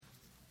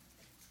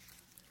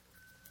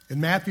In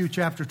Matthew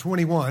chapter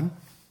 21,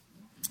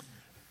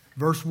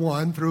 verse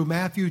 1 through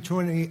Matthew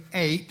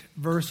 28,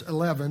 verse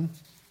 11,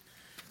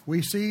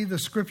 we see the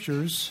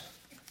scriptures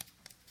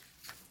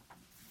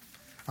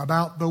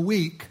about the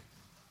week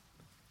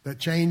that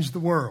changed the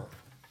world.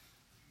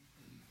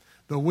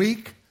 The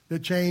week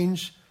that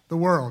changed the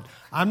world.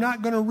 I'm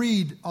not going to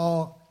read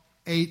all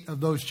 8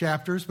 of those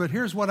chapters, but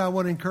here's what I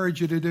want to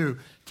encourage you to do.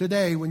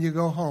 Today, when you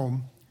go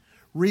home,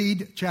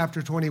 read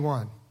chapter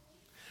 21.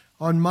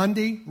 On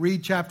Monday,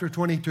 read chapter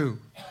 22,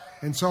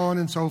 and so on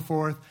and so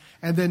forth.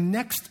 And then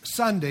next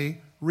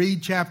Sunday,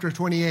 read chapter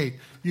 28.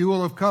 You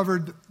will have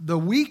covered the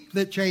week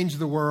that changed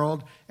the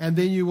world, and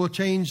then you will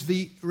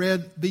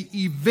read the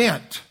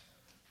event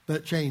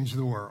that changed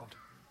the world.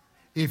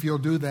 If you'll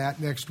do that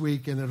next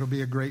week, and it'll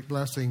be a great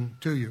blessing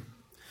to you.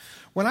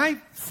 When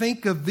I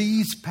think of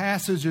these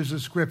passages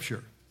of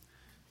Scripture,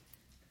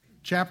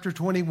 chapter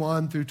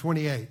 21 through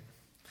 28,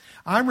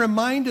 I'm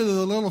reminded of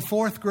the little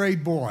 4th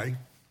grade boy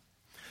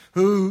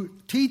who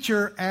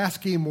teacher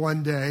asked him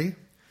one day,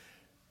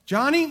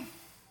 "Johnny,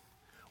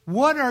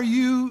 what are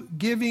you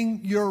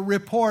giving your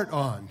report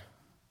on?"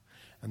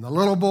 And the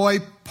little boy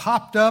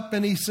popped up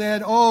and he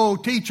said, "Oh,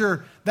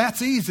 teacher,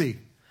 that's easy.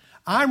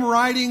 I'm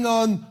writing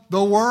on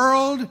the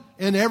world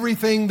and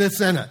everything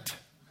that's in it."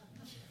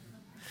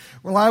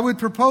 Well, I would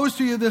propose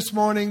to you this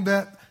morning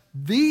that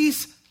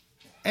these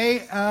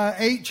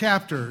 8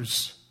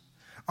 chapters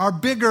are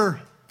bigger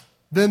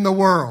than the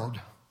world.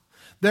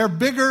 They're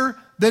bigger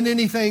than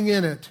anything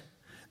in it.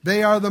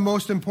 They are the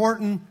most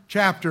important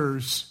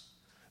chapters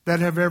that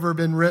have ever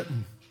been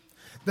written.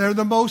 They're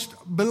the most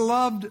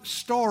beloved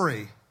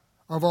story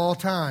of all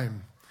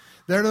time.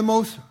 They're the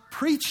most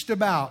preached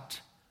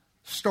about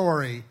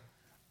story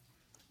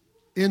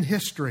in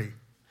history.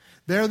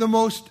 They're the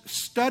most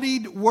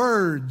studied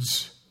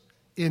words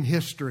in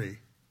history.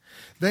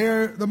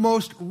 They're the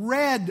most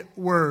read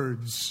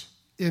words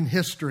in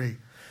history.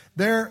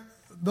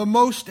 The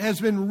most has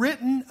been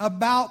written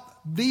about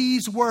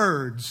these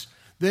words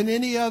than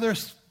any other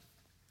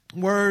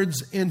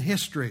words in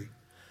history.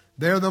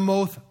 They're the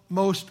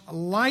most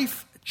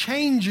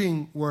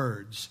life-changing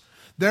words.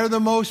 They're the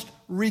most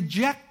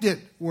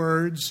rejected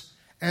words,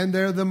 and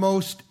they're the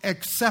most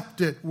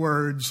accepted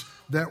words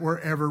that were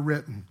ever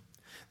written.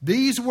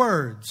 These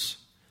words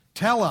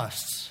tell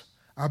us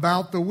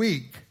about the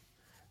week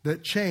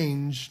that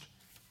changed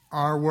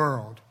our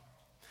world.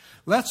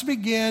 Let's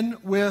begin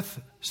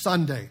with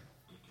Sunday,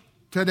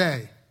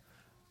 today.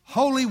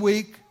 Holy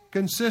Week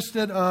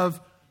consisted of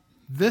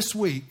this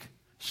week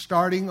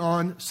starting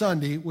on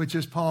Sunday, which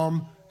is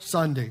Palm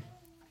Sunday.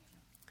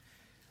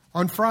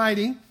 On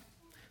Friday,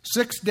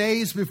 6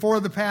 days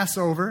before the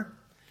Passover,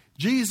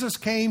 Jesus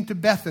came to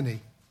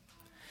Bethany.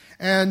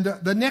 And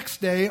the next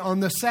day,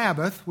 on the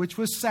Sabbath, which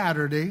was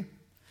Saturday,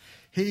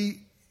 he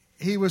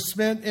was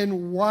spent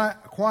in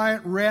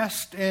quiet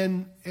rest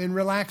and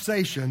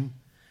relaxation.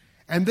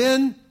 And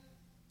then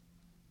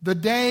the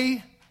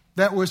day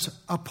that was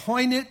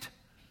appointed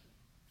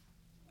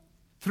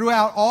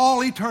throughout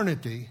all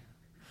eternity,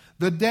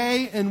 the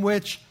day in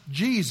which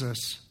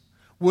Jesus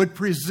would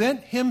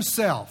present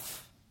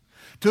himself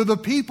to the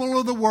people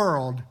of the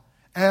world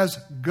as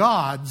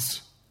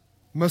God's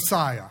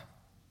Messiah.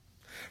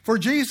 For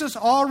Jesus,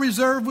 all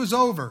reserve was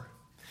over.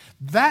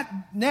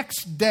 That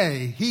next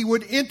day, he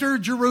would enter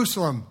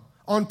Jerusalem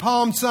on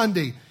Palm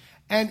Sunday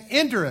and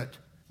enter it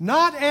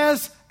not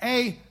as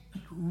an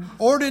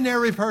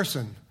ordinary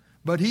person,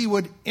 but he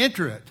would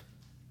enter it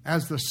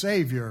as the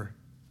Savior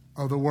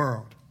of the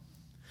world.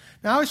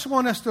 Now, I just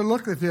want us to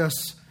look at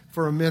this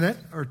for a minute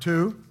or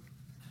two.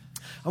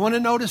 I want to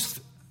notice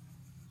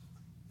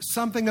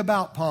something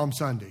about Palm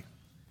Sunday.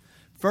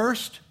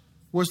 First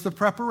was the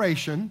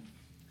preparation.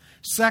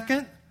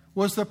 Second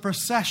was the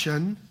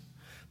procession.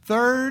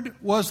 Third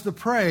was the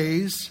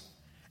praise.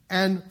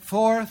 And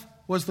fourth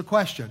was the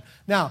question.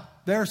 Now,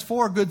 there's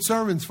 4 good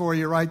sermons for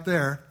you right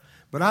there,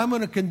 but I'm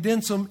going to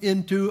condense them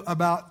into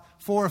about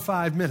 4 or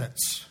 5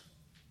 minutes.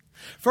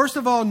 First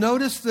of all,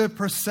 notice the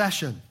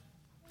procession.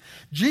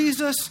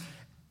 Jesus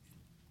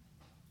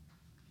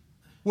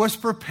was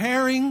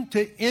preparing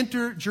to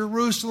enter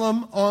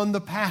Jerusalem on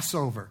the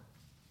Passover,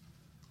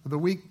 the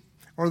week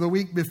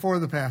before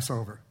the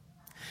Passover.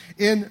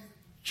 In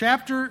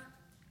chapter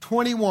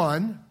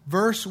 21,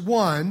 verse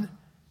 1,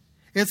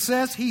 it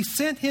says he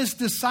sent his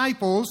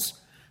disciples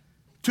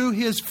to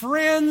his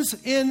friends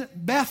in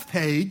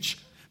Bethphage.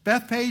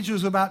 Bethphage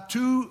was about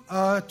 2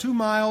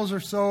 miles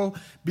or so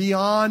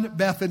beyond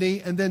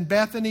Bethany. And then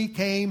Bethany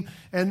came,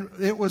 and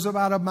it was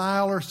about a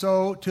mile or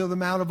so to the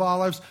Mount of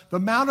Olives. The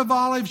Mount of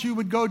Olives, you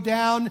would go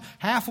down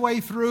halfway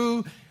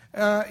through.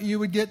 You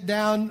would get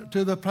down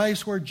to the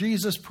place where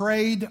Jesus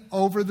prayed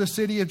over the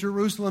city of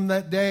Jerusalem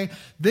that day.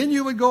 Then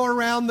you would go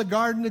around the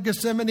Garden of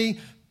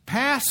Gethsemane,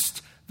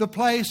 past the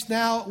place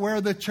now where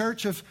the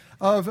church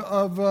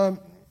of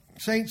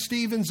St.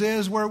 Stephen's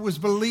is, where it was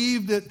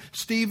believed that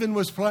Stephen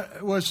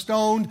was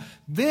stoned.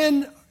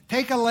 Then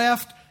take a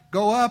left,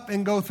 go up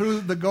and go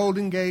through the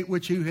Golden Gate,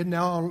 which you can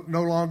now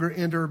no longer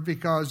enter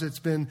because it's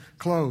been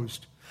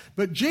closed.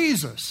 But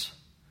Jesus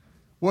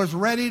was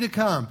ready to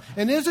come.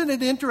 And isn't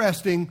it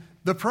interesting,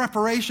 the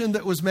preparation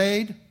that was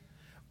made?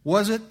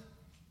 Was it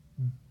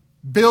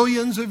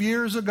billions of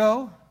years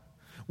ago?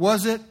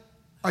 Was it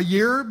a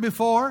year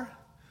before?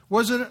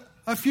 Was it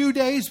a few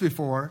days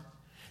before?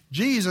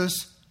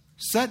 Jesus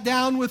sat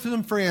down with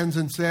some friends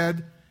and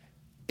said,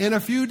 in a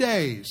few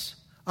days,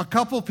 a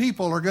couple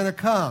people are going to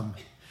come,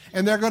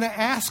 and they're going to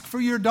ask for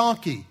your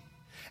donkey.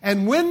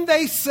 And when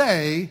they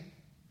say,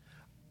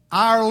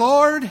 our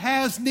Lord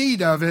has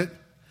need of it,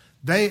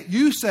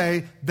 you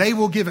say, they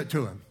will give it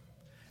to him.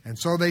 And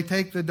so they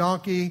take the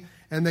donkey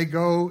and they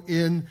go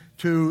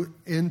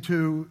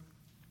into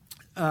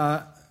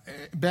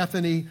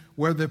Bethany,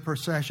 where the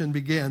procession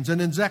begins.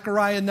 And in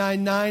Zechariah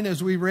 9:9,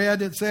 as we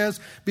read, it says,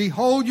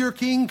 behold, your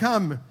king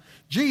come.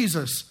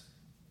 Jesus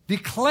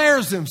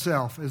declares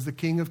himself as the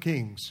King of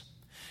Kings.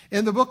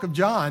 In the book of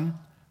John,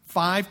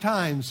 5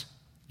 times,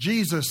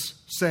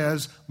 Jesus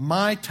says,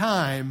 my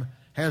time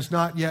has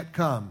not yet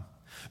come.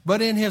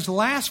 But in his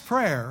last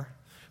prayer,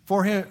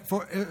 for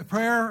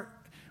prayer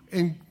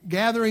in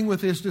gathering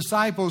with his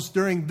disciples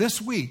during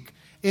this week,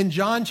 in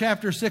John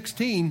chapter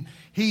 16,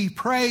 he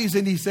prays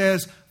and he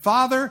says,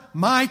 Father,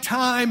 my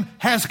time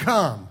has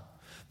come.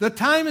 The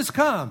time has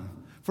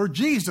come for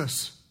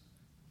Jesus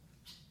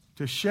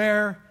to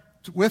share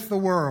with the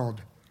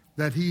world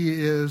that he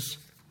is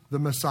the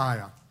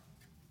Messiah.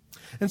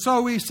 And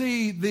so we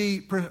see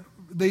the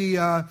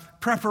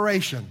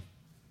preparation,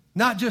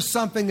 not just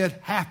something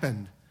that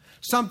happened,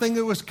 something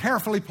that was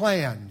carefully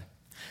planned.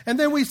 And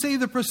then we see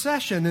the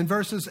procession in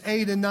verses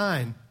 8 and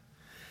 9.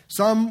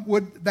 Some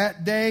would,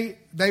 that day,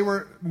 there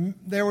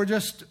were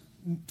just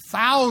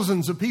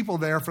thousands of people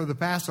there for the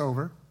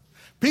Passover.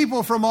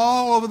 People from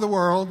all over the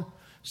world.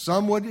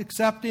 Some would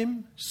accept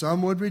him,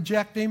 some would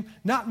reject him.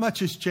 Not much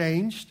has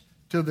changed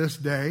to this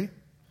day.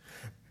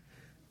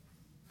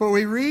 But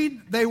we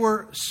read they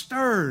were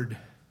stirred,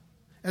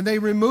 and they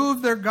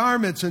removed their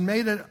garments and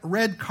made a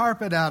red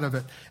carpet out of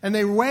it, and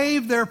they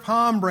waved their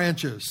palm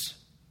branches.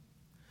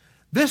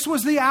 This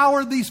was the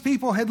hour these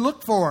people had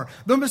looked for.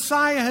 The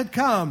Messiah had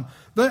come.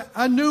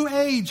 A new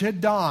age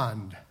had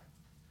dawned.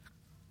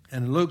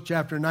 And in Luke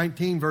chapter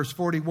 19, verse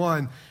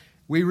 41,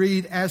 we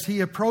read, as he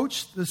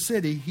approached the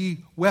city, he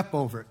wept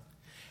over it.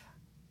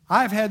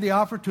 I've had the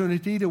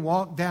opportunity to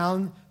walk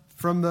down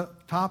from the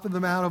top of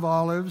the Mount of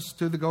Olives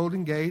to the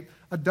Golden Gate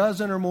a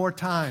dozen or more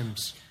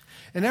times.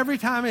 And every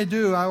time I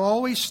do, I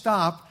always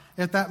stop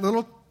at that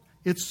little,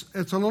 it's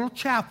a little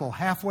chapel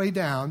halfway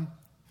down.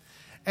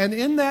 And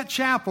in that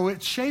chapel,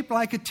 it's shaped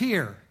like a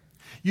tear.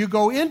 You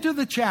go into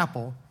the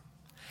chapel,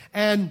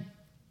 and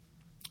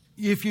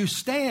if you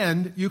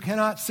stand, you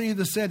cannot see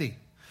the city.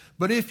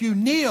 But if you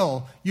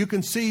kneel, you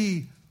can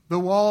see the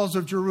walls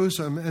of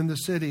Jerusalem and the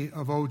city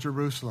of Old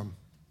Jerusalem.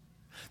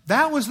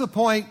 That was the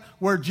point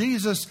where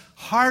Jesus'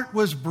 heart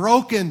was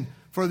broken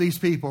for these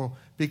people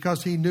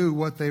because he knew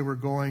what they were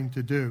going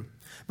to do.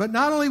 But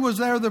not only was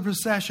there the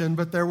procession,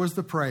 but there was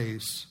the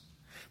praise.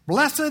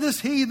 Blessed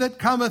is he that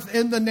cometh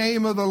in the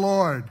name of the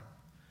Lord.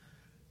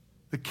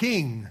 The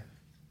King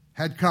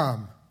had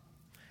come.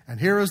 And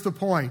here is the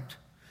point.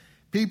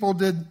 People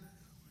did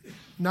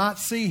not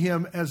see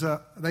him as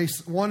they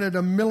wanted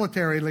a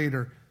military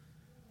leader,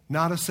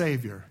 not a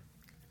savior.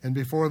 And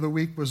before the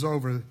week was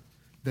over,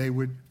 they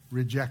would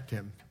reject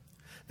him.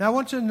 Now I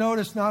want you to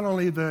notice not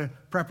only the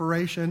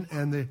preparation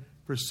and the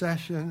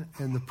procession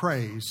and the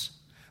praise,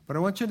 but I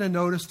want you to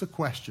notice the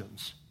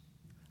questions.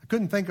 I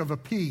couldn't think of a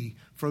P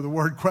for the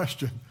word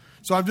question,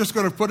 so I'm just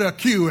going to put a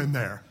Q in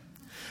there.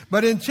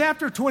 But in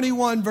chapter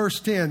 21, verse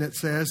 10, it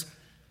says,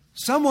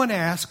 someone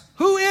asked,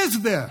 who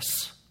is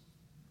this?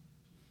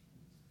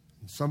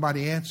 And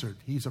somebody answered,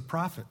 he's a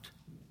prophet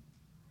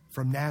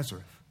from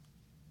Nazareth.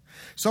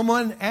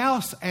 Someone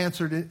else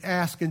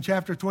asked in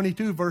chapter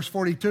 22, verse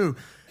 42,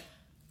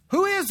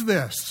 who is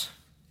this?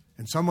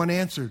 And someone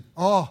answered,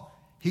 oh,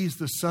 he's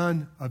the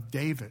son of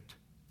David.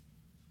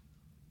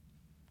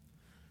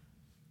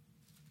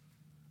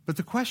 But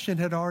the question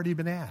had already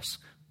been asked.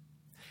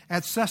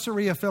 At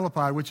Caesarea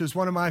Philippi, which is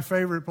one of my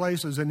favorite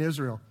places in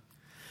Israel.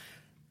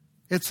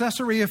 At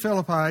Caesarea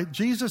Philippi,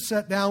 Jesus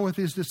sat down with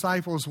his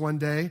disciples one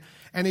day,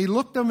 and he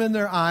looked them in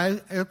the eye,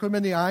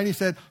 and he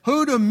said,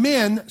 who do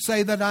men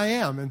say that I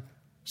am? And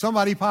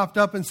somebody popped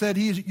up and said,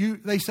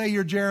 they say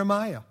you're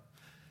Jeremiah.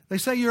 They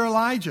say you're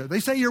Elijah.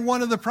 They say you're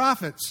one of the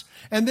prophets.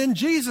 And then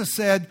Jesus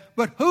said,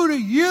 but who do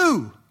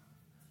you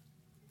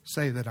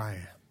say that I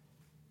am?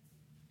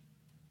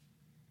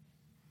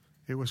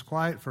 It was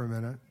quiet for a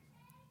minute.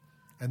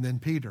 And then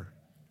Peter,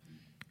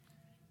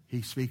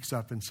 he speaks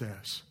up and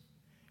says,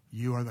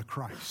 you are the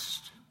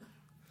Christ,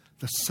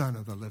 the Son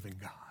of the living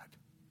God.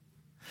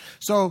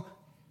 So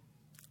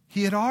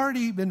he had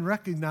already been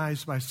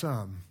recognized by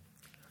some,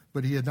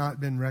 but he had not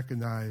been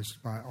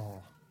recognized by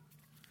all.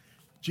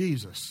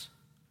 Jesus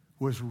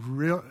was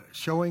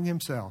showing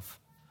himself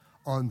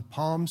on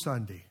Palm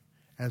Sunday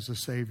as the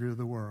Savior of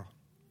the world.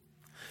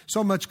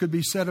 So much could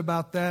be said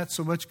about that.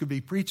 So much could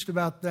be preached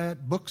about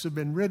that. Books have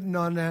been written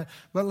on that.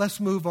 But let's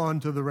move on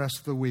to the rest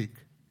of the week.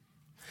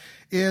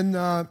 In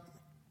the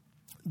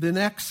the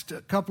next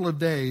couple of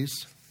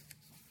days,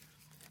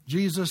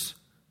 Jesus,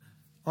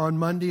 on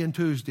Monday and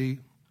Tuesday,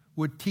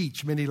 would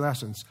teach many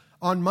lessons.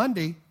 On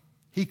Monday,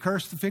 he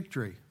cursed the fig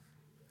tree.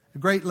 A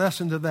great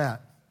lesson to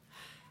that.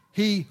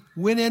 He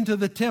went into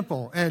the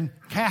temple and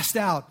cast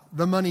out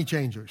the money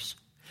changers.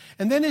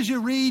 And then as you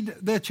read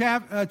the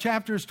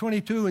chapters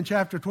 22 and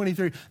chapter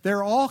 23, there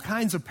are all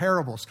kinds of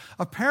parables.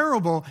 A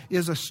parable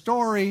is a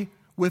story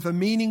with a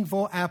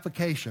meaningful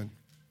application.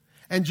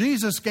 And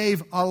Jesus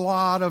gave a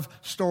lot of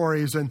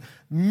stories, and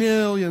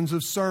millions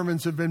of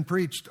sermons have been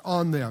preached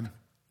on them.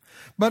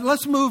 But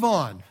let's move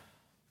on.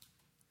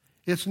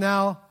 It's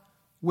now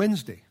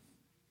Wednesday.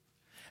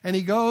 And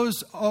he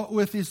goes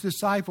with his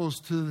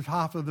disciples to the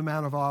top of the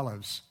Mount of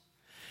Olives.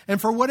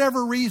 And for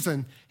whatever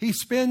reason, he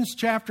spends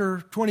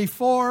chapter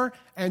 24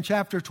 and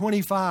chapter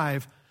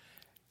 25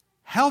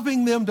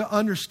 helping them to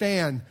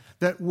understand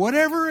that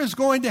whatever is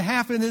going to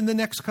happen in the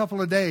next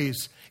couple of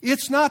days,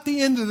 it's not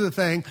the end of the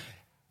thing.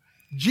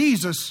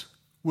 Jesus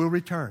will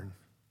return.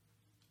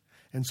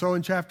 And so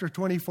in chapter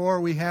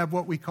 24, we have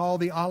what we call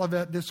the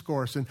Olivet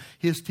Discourse and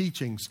his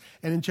teachings.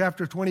 And in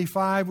chapter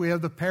 25, we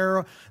have the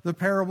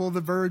parable of the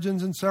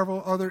virgins and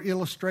several other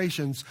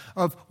illustrations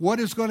of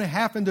what is going to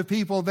happen to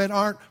people that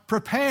aren't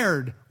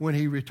prepared when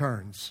he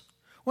returns.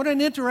 What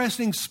an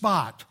interesting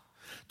spot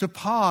to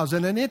pause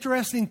and an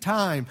interesting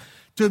time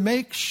to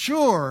make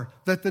sure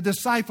that the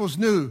disciples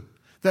knew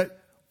that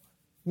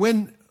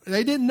when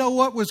they didn't know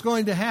what was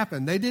going to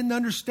happen. They didn't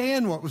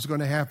understand what was going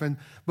to happen.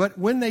 But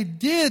when they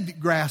did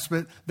grasp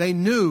it, they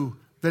knew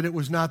that it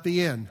was not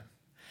the end.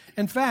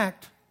 In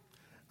fact,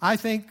 I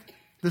think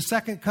the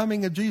second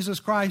coming of Jesus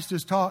Christ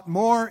is taught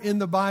more in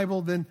the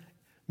Bible than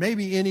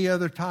maybe any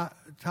other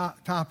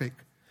topic.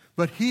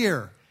 But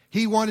here,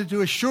 he wanted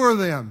to assure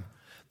them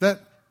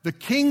that the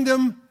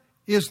kingdom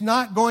is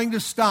not going to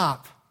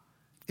stop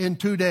in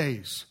 2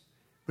 days,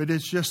 but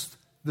it's just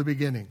the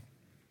beginning.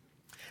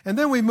 And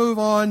then we move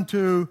on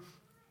to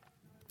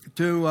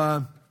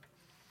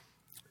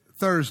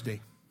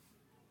Thursday,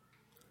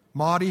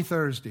 Maundy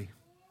Thursday.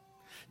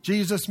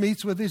 Jesus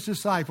meets with his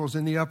disciples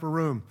in the upper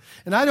room.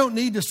 And I don't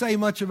need to say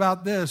much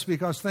about this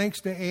because thanks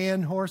to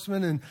Ann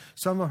Horseman and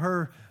some of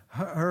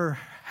her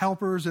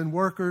helpers and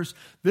workers,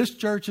 this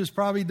church has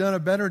probably done a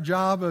better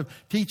job of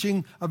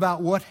teaching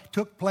about what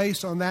took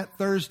place on that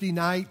Thursday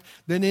night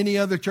than any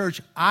other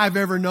church I've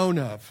ever known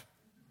of.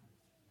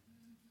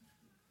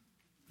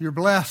 You're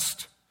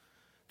blessed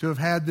to have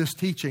had this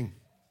teaching.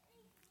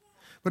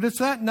 But it's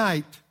that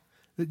night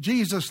that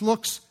Jesus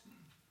looks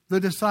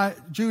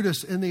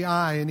Judas in the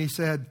eye and he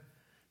said,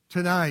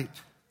 today,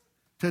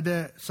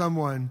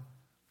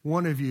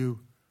 one of you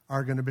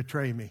are going to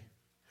betray me.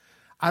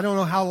 I don't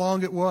know how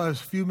long it was,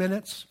 a few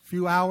minutes, a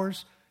few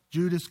hours.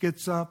 Judas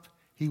gets up,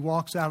 he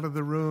walks out of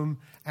the room,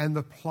 and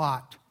the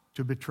plot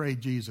to betray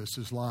Jesus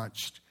is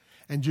launched.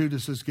 And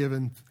Judas is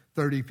given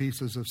 30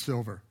 pieces of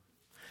silver.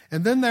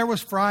 And then there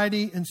was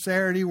Friday and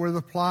Saturday where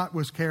the plot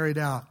was carried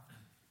out.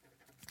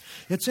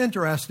 It's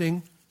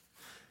interesting.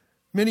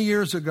 Many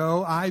years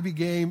ago, I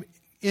became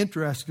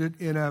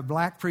interested in a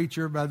black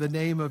preacher by the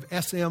name of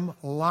S.M.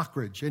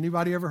 Lockridge.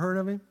 Anybody ever heard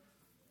of him?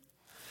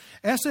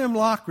 S.M.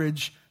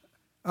 Lockridge,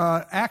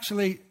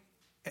 actually,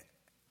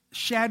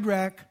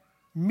 Shadrach,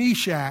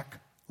 Meshach,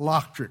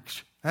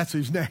 Lockridge. That's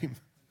his name.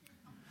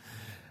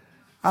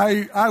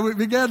 I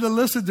began to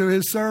listen to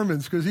his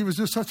sermons because he was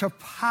just such a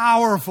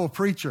powerful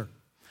preacher.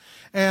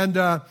 And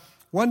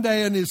one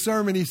day in his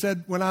sermon, he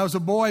said, when I was a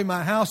boy,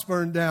 my house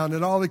burned down.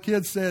 And all the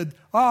kids said,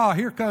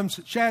 here comes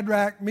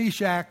Shadrach,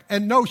 Meshach,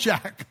 and no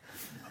Shack.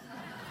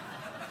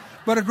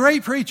 But a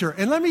great preacher.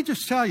 And let me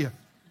just tell you,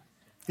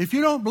 if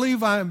you don't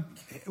believe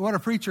what a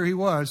preacher he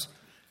was,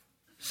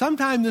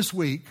 sometime this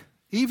week,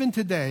 even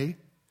today,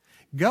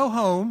 go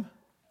home,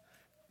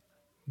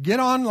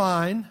 get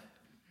online,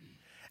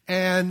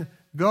 and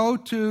go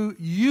to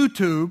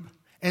YouTube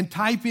and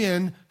type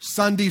in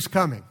Sunday's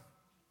Coming.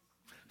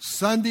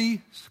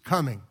 Sunday's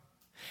Coming.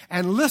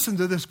 And listen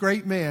to this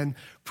great man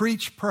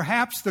preach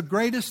perhaps the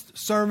greatest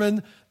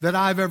sermon that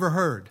I've ever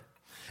heard.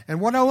 And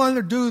what I want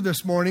to do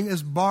this morning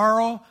is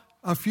borrow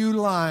a few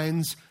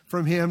lines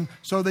from him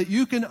so that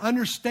you can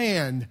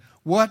understand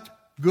what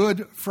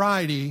Good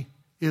Friday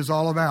is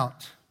all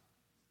about.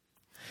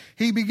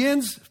 He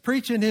begins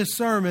preaching his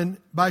sermon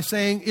by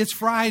saying, it's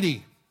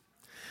Friday.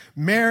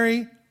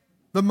 Mary,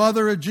 the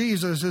mother of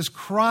Jesus, is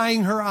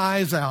crying her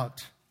eyes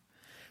out.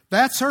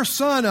 That's her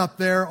son up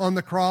there on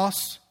the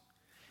cross.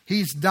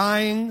 He's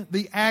dying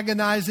the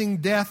agonizing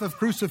death of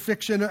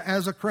crucifixion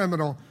as a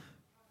criminal,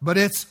 but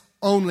it's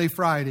only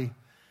Friday.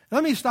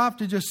 Let me stop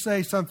to just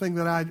say something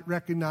that I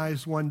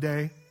recognized one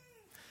day.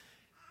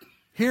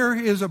 Here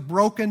is a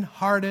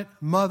broken-hearted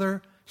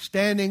mother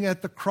standing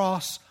at the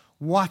cross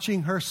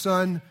watching her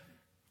son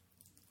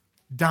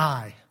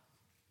die.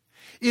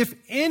 If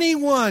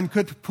anyone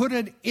could put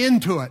an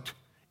end to it,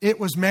 it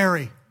was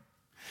Mary.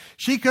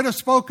 She could have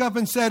spoke up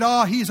and said,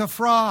 he's a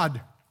fraud.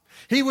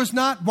 He was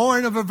not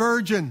born of a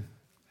virgin.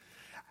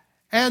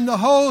 And the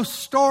whole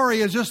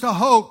story is just a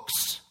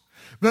hoax.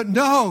 But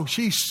no,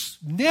 she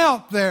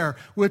knelt there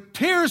with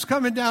tears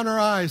coming down her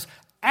eyes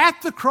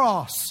at the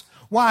cross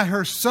while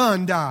her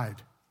son died.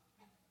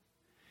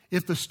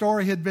 If the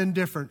story had been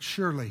different,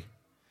 surely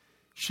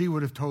she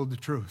would have told the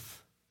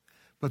truth.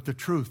 But the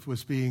truth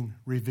was being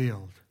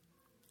revealed.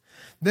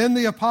 Then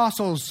the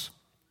apostles,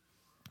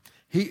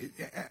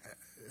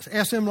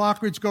 S.M.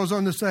 Lockridge goes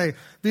on to say,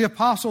 the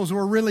apostles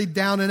were really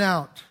down and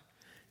out.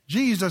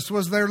 Jesus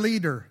was their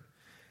leader.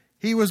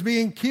 He was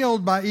being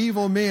killed by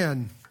evil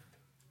men.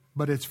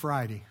 But it's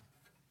Friday.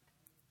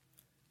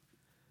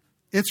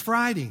 It's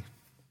Friday.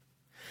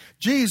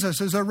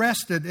 Jesus is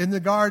arrested in the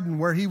garden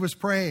where he was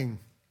praying.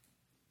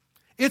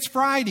 It's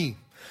Friday.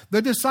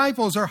 The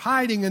disciples are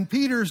hiding and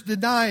Peter's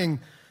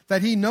denying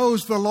that he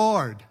knows the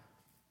Lord.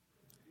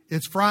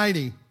 It's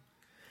Friday.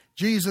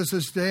 Jesus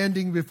is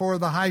standing before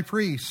the high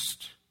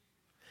priest.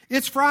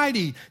 It's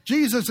Friday.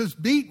 Jesus is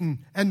beaten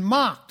and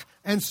mocked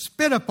and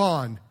spit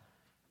upon.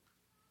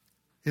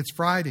 It's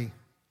Friday.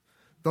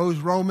 Those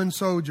Roman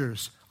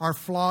soldiers are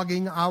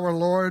flogging our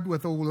Lord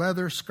with a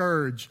leather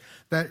scourge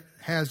that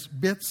has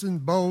bits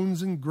and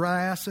bones and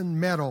grass and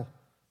metal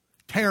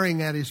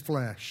tearing at his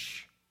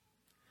flesh.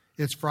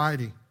 It's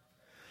Friday.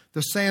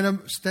 The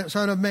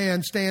Son of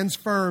Man stands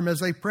firm as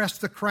they press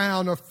the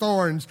crown of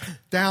thorns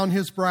down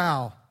his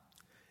brow.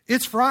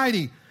 It's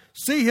Friday.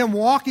 See him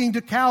walking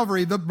to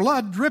Calvary, the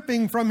blood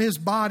dripping from his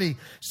body.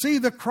 See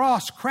the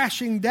cross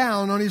crashing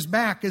down on his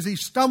back as he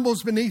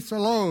stumbles beneath the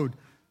load.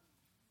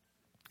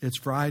 It's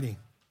Friday.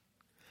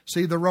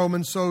 See the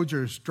Roman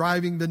soldiers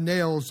driving the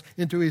nails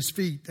into his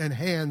feet and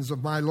hands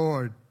of my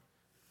Lord.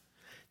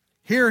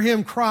 Hear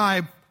him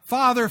cry,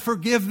 Father,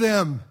 forgive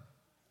them,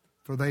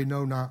 for they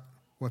know not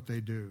what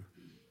they do.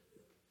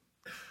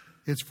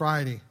 It's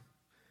Friday.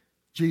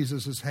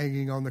 Jesus is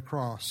hanging on the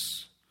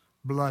cross,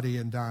 bloody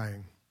and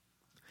dying.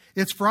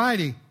 It's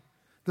Friday.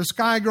 The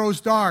sky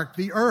grows dark.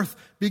 The earth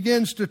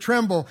begins to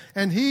tremble.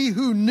 And he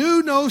who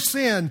knew no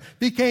sin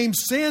became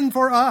sin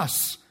for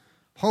us.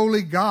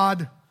 Holy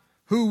God,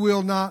 who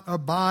will not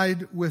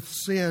abide with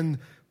sin,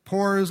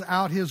 pours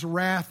out his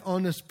wrath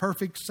on this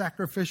perfect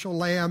sacrificial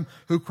lamb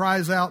who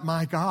cries out,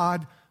 my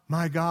God,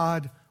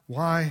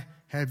 why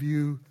have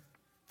you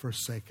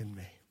forsaken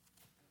me?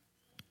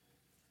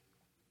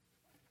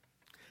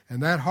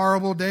 And that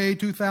horrible day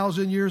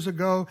 2,000 years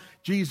ago,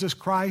 Jesus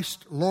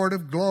Christ, Lord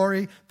of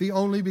glory, the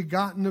only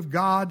begotten of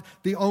God,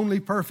 the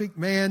only perfect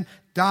man,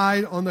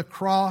 died on the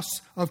cross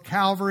of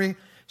Calvary.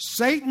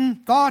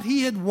 Satan thought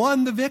he had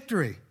won the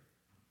victory.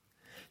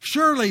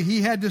 Surely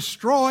he had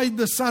destroyed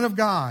the Son of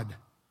God.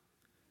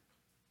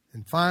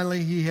 And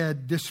finally he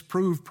had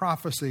disproved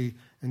prophecy,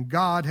 and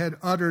God had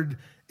uttered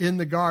in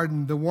the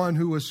garden the one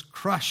who was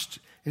crushed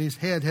and his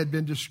head had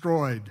been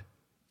destroyed.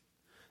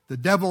 The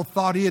devil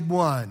thought he had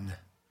won.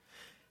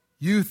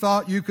 You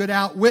thought you could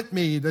outwit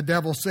me, the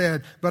devil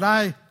said, but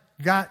I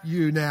got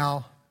you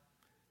now.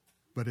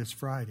 But it's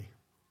Friday.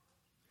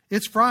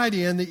 It's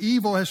Friday, and the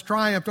evil has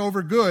triumphed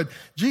over good.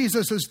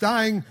 Jesus is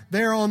dying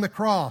there on the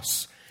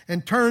cross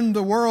and turned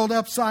the world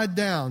upside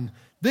down.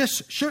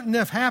 This shouldn't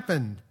have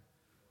happened,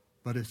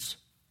 but it's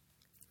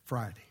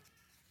Friday.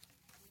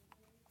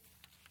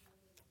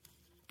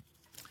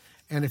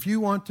 And if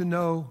you want to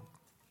know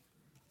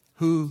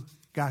who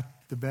got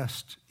the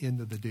best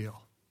end of the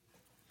deal,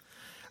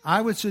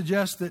 I would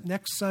suggest that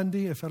next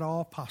Sunday, if at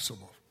all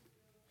possible,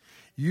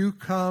 you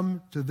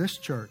come to this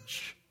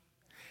church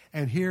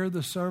and hear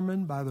the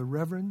sermon by the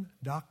Reverend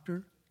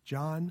Dr.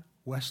 John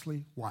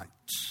Wesley White.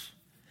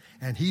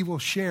 And he will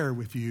share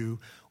with you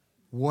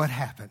what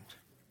happened.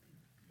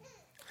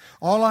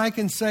 All I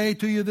can say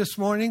to you this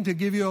morning, to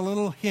give you a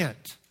little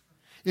hint,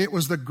 it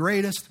was the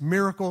greatest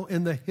miracle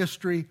in the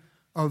history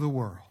of the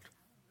world.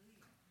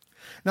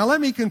 Now let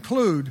me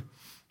conclude,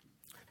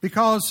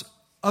 because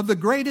of the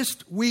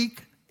greatest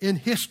week in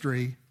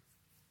history,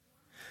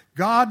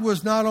 God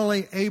was not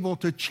only able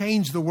to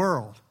change the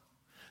world,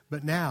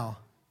 but now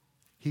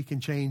he can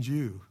change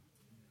you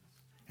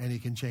and he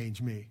can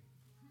change me.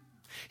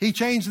 He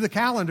changed the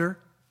calendar.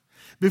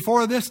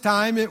 Before this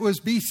time, it was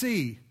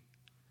BC,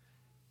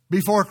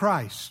 before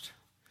Christ.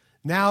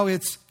 Now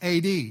it's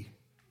AD.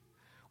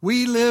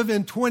 We live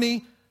in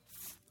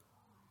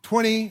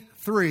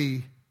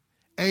 2023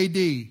 AD,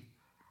 the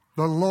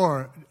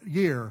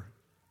year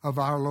of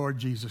our Lord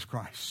Jesus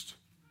Christ.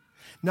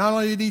 Not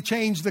only did he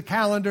change the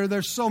calendar,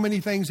 there's so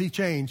many things he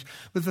changed.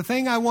 But the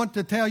thing I want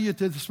to tell you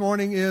this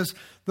morning is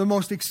the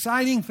most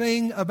exciting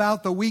thing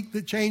about the week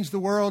that changed the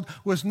world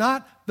was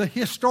not the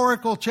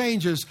historical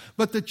changes,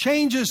 but the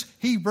changes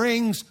he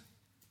brings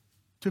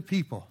to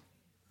people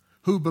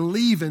who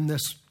believe in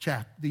these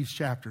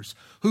chapters,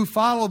 who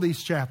follow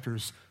these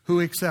chapters,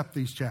 who accept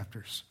these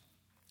chapters.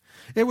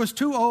 It was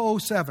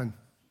 2007.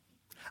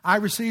 I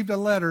received a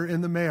letter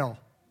in the mail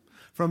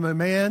from a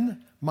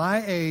man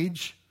my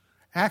age.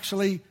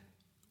 Actually,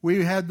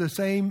 we had the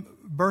same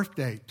birth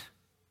date.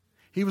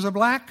 He was a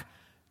black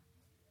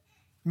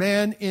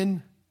man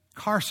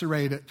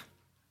incarcerated.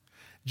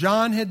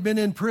 John had been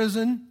in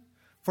prison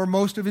for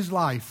most of his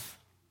life.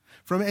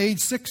 From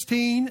age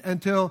 16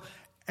 until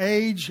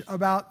age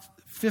about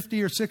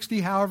 50 or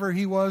 60, however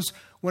he was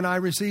when I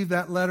received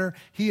that letter.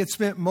 He had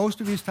spent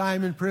most of his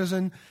time in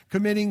prison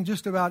committing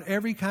just about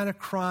every kind of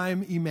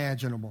crime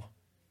imaginable.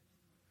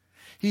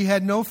 He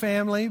had no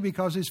family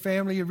because his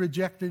family had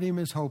rejected him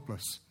as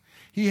hopeless.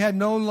 He had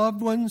no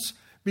loved ones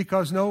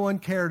because no one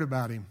cared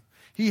about him.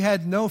 He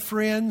had no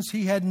friends.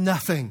 He had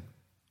nothing.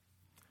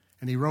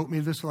 And he wrote me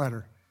this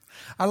letter.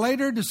 I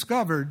later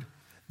discovered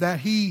that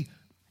he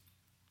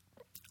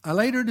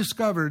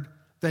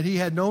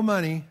had no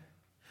money,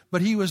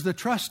 but he was the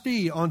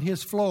trustee on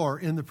his floor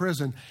in the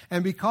prison.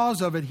 And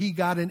because of it, he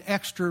got an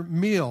extra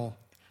meal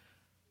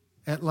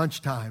at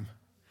lunchtime.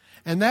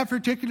 And that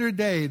particular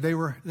day, they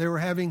were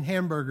having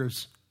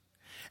hamburgers.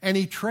 And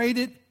he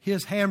traded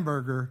his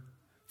hamburger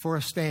for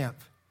a stamp.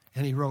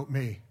 And he wrote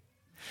me.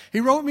 He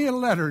wrote me a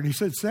letter and he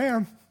said,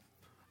 Sam,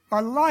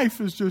 our life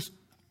is just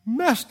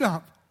messed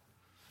up.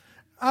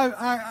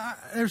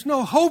 There's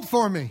no hope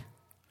for me.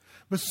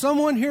 But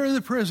someone here in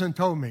the prison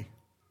told me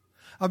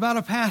about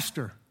a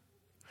pastor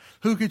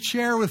who could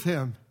share with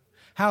him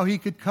how he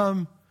could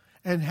come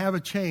and have a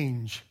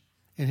change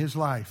in his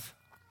life.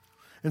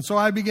 And so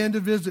I began to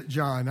visit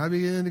John. I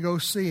began to go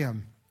see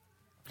him.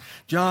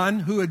 John,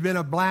 who had been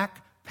a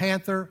Black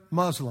Panther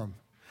Muslim.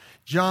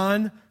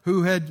 John,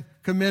 who had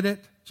committed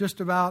just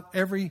about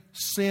every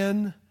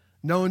sin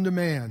known to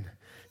man.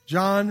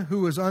 John,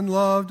 who was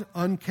unloved,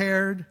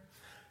 uncared,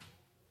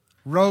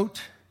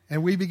 wrote,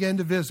 and we began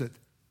to visit.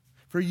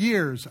 For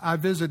years, I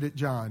visited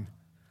John.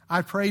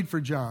 I prayed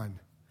for John.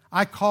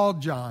 I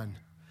called John.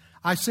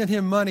 I sent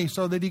him money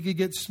so that he could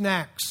get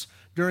snacks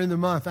during the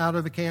month out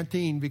of the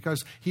canteen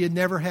because he had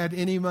never had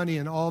any money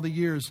in all the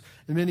years,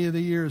 in many of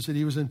the years that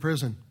he was in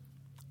prison.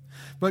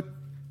 But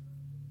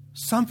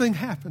something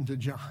happened to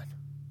John.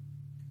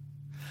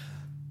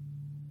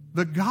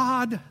 The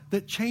God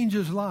that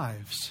changes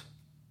lives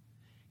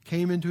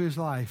came into his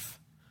life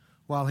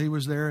while he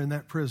was there in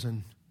that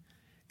prison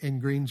in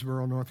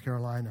Greensboro, North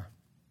Carolina.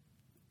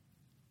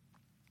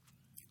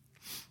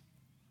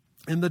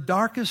 In the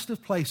darkest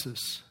of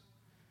places,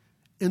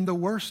 in the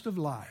worst of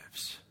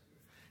lives,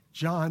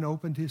 John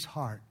opened his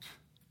heart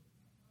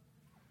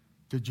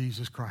to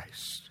Jesus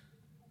Christ.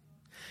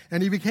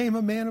 And he became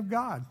a man of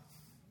God.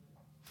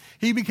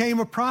 He became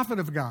a prophet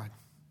of God.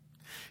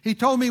 He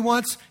told me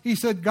once, he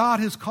said, God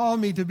has called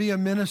me to be a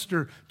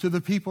minister to the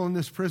people in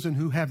this prison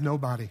who have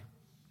nobody.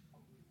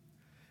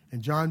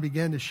 And John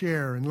began to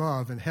share and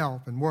love and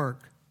help and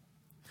work.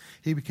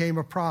 He became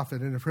a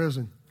prophet in a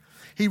prison.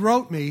 He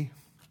wrote me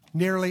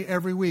nearly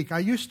every week. I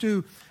used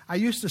to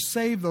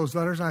save those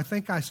letters, and I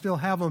think I still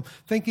have them,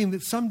 thinking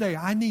that someday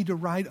I need to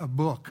write a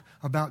book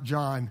about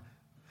John.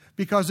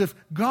 Because if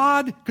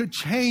God could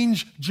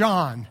change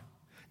John,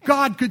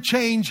 God could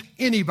change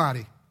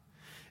anybody.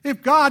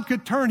 If God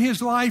could turn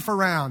his life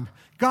around,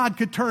 God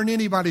could turn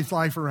anybody's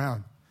life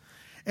around.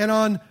 And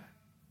on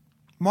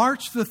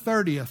March the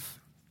 30th,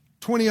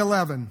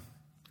 2011,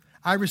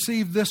 I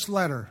received this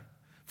letter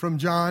from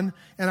John,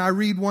 and I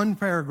read one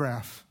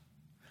paragraph.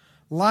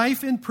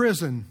 Life in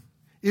prison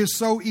is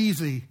so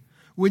easy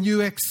when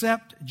you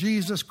accept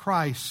Jesus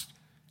Christ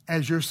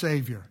as your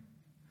Savior.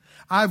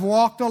 I've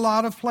walked a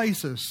lot of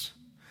places,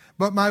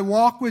 but my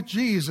walk with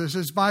Jesus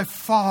is by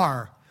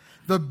far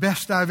the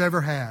best I've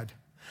ever had.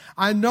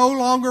 I no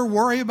longer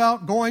worry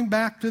about going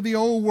back to the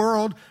old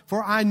world,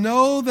 for I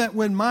know that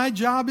when my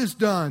job is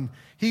done,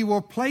 he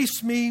will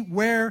place me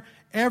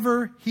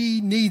wherever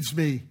he needs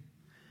me.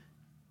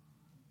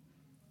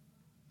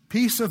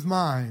 Peace of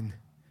mind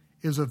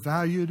is a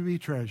value to be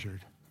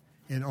treasured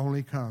and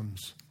only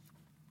comes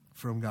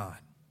from God.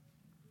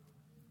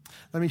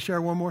 Let me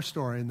share one more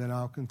story and then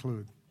I'll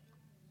conclude.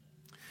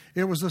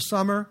 It was the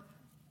summer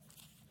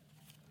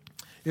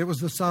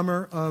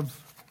of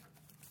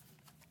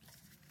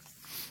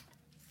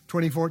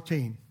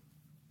 2014.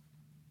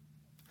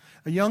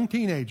 A young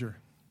teenager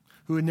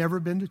who had never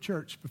been to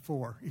church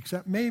before,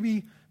 except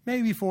maybe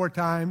 4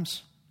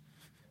 times,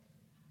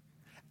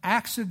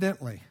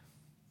 accidentally,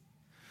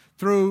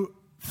 through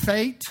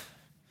fate,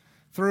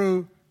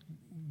 through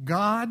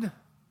God,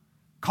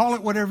 call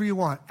it whatever you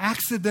want,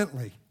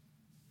 accidentally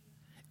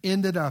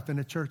ended up in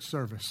a church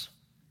service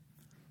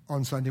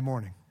on Sunday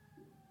morning.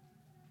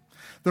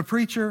 The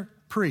preacher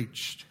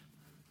preached,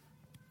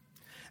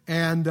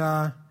 and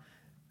at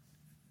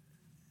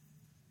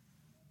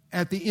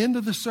the end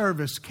of the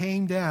service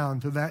came down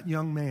to that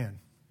young man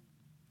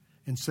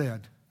and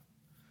said,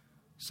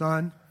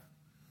 "Son,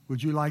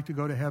 would you like to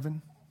go to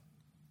heaven?"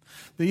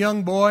 The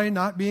young boy,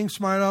 not being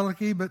smart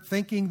alecky, but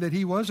thinking that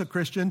he was a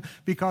Christian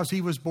because he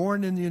was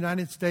born in the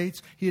United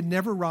States, he had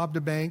never robbed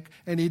a bank,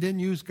 and he didn't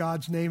use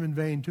God's name in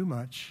vain too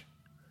much,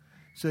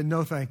 said,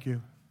 "No, thank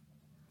you.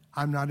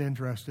 I'm not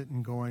interested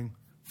in going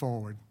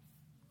forward."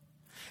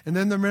 And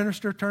then the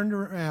minister turned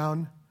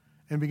around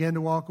and began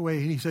to walk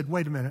away. And he said,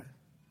 "Wait a minute.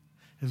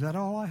 Is that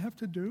all I have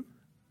to do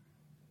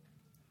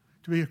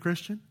to be a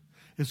Christian?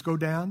 Is go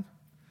down?"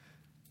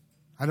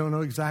 I don't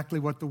know exactly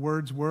what the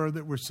words were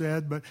that were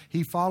said, but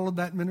he followed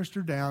that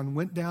minister down,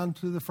 went down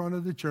to the front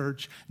of the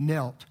church,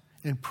 knelt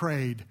and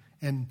prayed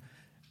and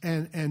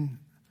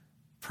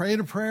prayed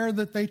a prayer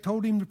that they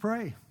told him to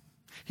pray.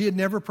 He had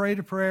never prayed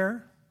a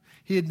prayer.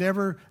 He had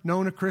never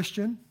known a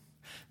Christian.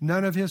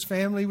 None of his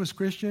family was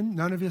Christian.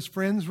 None of his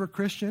friends were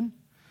Christian.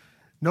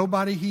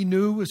 Nobody he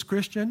knew was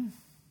Christian.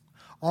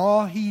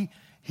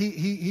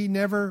 He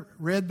never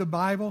read the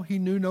Bible. He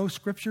knew no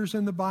scriptures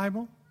in the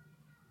Bible.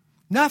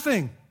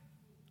 Nothing.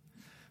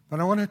 But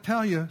I want to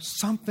tell you,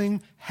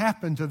 something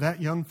happened to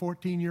that young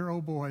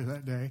 14-year-old boy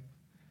that day.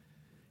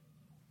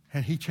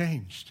 And he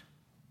changed.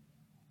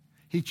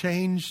 He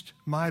changed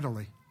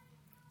mightily.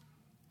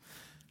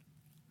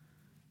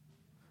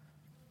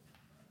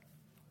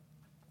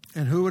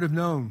 And who would have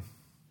known?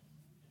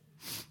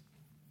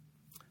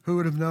 Who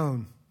would have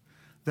known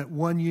that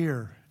 1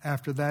 year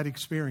after that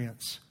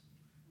experience,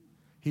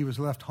 he was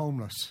left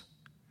homeless,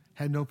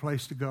 had no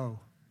place to go,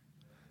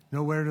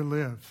 nowhere to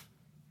live.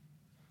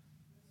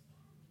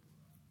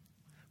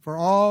 For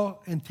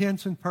all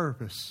intents and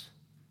purpose,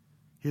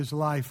 his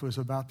life was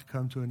about to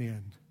come to an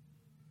end.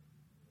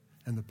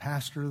 And the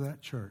pastor of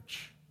that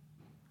church,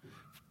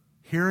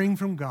 hearing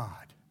from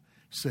God,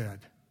 said,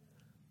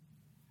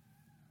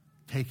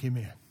 take him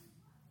in.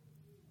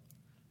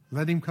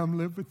 Let him come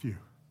live with you.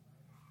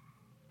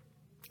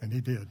 And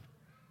he did.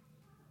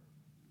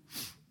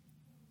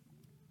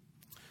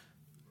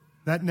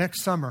 That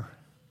next summer,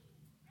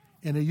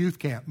 in a youth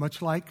camp,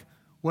 much like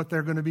what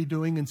they're going to be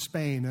doing in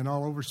Spain and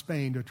all over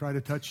Spain to try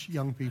to touch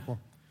young people,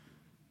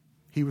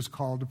 he was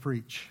called to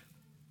preach.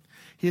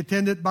 He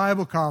attended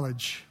Bible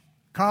college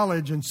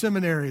and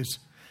seminaries,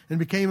 and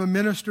became a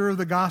minister of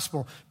the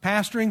gospel,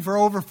 pastoring for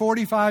over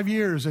 45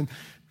 years and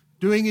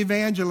doing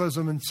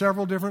evangelism in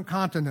several different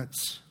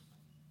continents.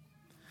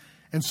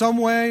 And some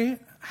way,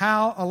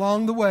 how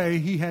along the way,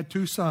 he had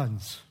 2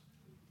 sons.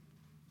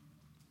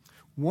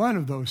 One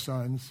of those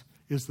sons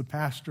is the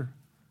pastor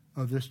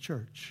of this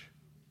church,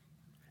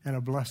 and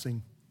a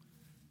blessing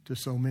to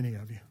so many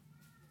of you.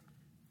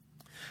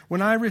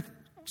 When I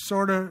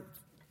sort of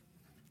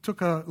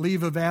took a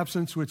leave of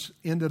absence, which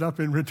ended up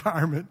in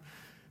retirement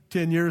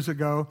 10 years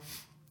ago,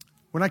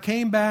 when I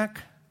came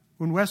back,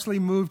 when Wesley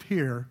moved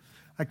here,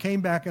 I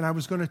came back and I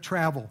was going to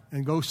travel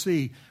and go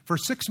see. For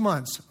 6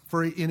 months,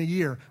 in a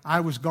year, I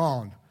was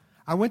gone.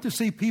 I went to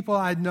see people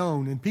I'd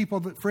known and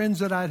friends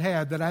that I'd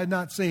had that I had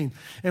not seen.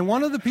 And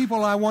one of the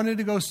people I wanted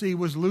to go see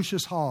was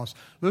Lucius Hawes.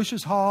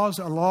 Lucius Hawes,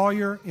 a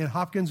lawyer in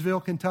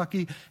Hopkinsville,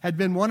 Kentucky, had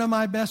been one of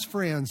my best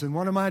friends and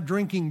one of my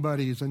drinking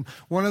buddies and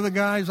one of the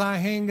guys I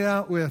hanged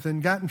out with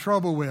and got in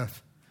trouble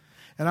with.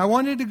 And I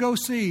wanted to go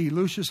see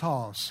Lucius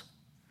Hawes.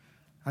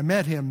 I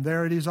met him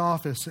there at his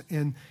office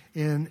in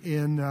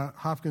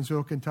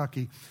Hopkinsville,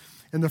 Kentucky.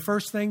 And the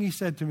first thing he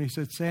said to me, he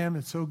said, Sam,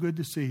 it's so good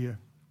to see you.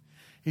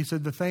 He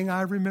said, the thing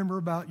I remember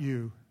about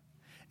you,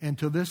 and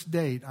to this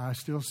date I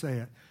still say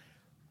it,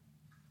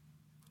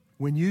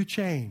 when you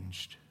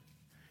changed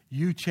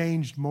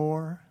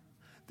more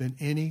than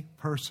any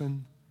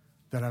person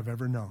that I've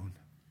ever known.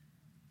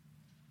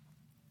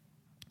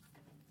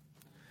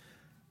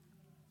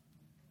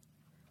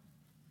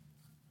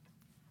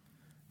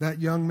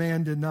 That young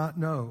man did not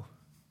know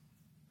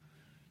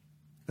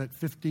that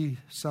 50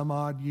 some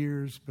odd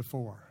years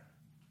before,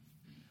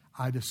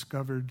 I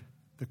discovered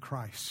the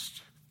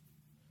Christ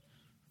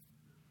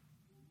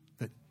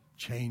that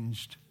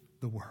changed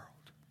the world.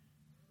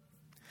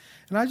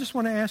 And I just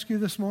want to ask you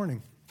this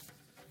morning,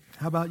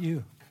 how about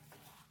you?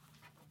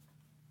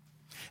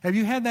 Have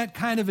you had that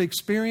kind of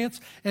experience?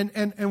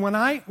 And when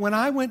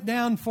I went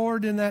down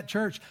forward in that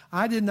church,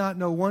 I did not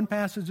know one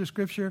passage of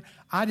Scripture.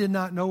 I did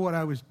not know what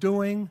I was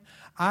doing.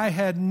 I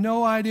had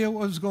no idea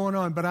what was going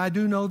on. But I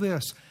do know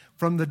this.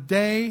 From the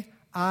day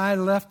I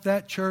left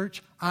that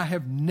church, I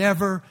have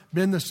never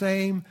been the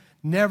same,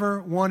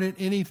 never wanted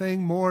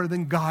anything more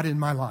than God in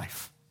my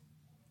life.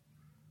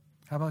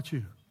 How about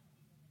you?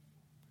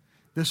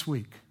 This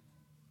week,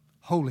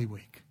 Holy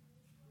Week,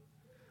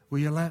 will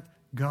you let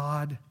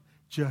God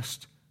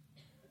just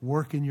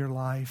work in your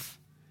life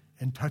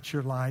and touch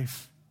your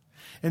life?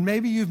 And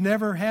maybe you've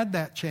never had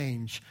that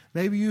change.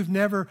 Maybe you've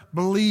never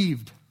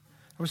believed.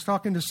 I was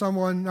talking to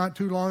someone not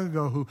too long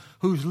ago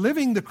who's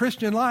living the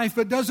Christian life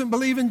but doesn't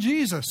believe in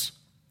Jesus.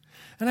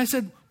 And I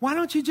said, why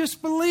don't you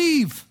just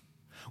believe?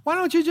 Why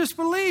don't you just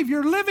believe?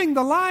 You're living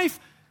the life.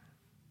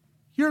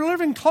 You're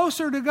living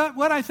closer to God,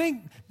 what I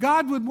think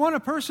God would want a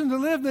person to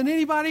live than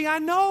anybody I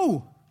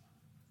know.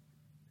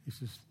 He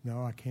says,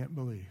 no, I can't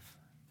believe.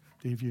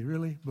 Do you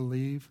really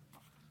believe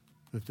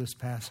that this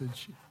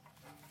passage,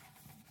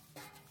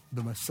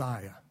 the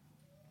Messiah,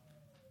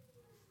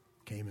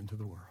 came into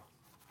the world?